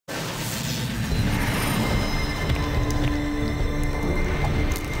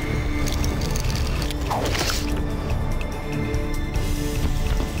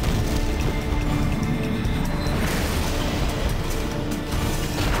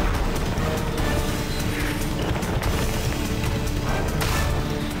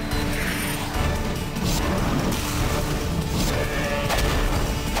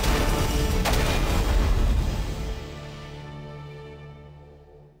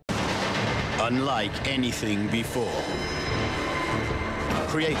unlike anything before.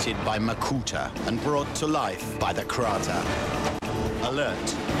 Created by Makuta and brought to life by the Krater.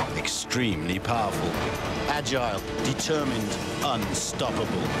 Alert, extremely powerful, agile, determined,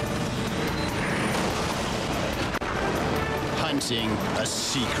 unstoppable. Hunting a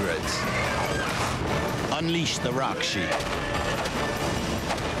secret. Unleash the Rahkshi.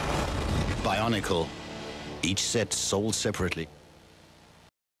 Bionicle, each set sold separately.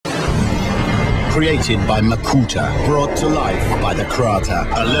 Created by Makuta, brought to life by the Krater.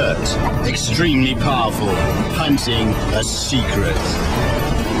 Alert, extremely powerful, hunting a secret.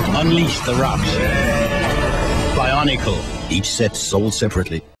 Unleash the Rahkshi. Bionicle, each set sold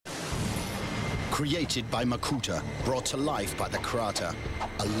separately. Created by Makuta, brought to life by the Krater.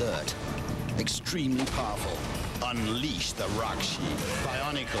 Alert, extremely powerful. Unleash the Rahkshi.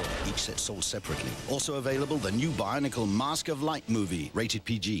 Bionicle, each set sold separately. Also available, the new Bionicle Mask of Light movie, rated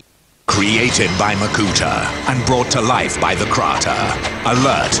PG. Created by Makuta and brought to life by the Krater.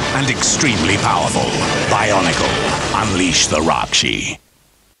 Alert and extremely powerful. Bionicle, unleash the Rahkshi.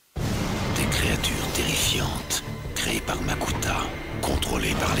 Des créatures terrifiantes, créées par Makuta,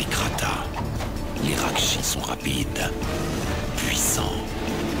 contrôlées par les Kratas. Les Rahkshi sont rapides, puissants,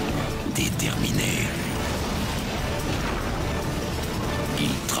 déterminés.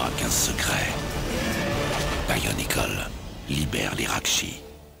 Ils traquent un secret. Bionicle libère les Rahkshi.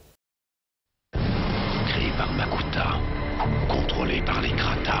 Créé par Makuta, contrôlé par les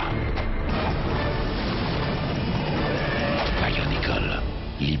Kratas. Bionicle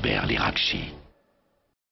libère les Rahkshi.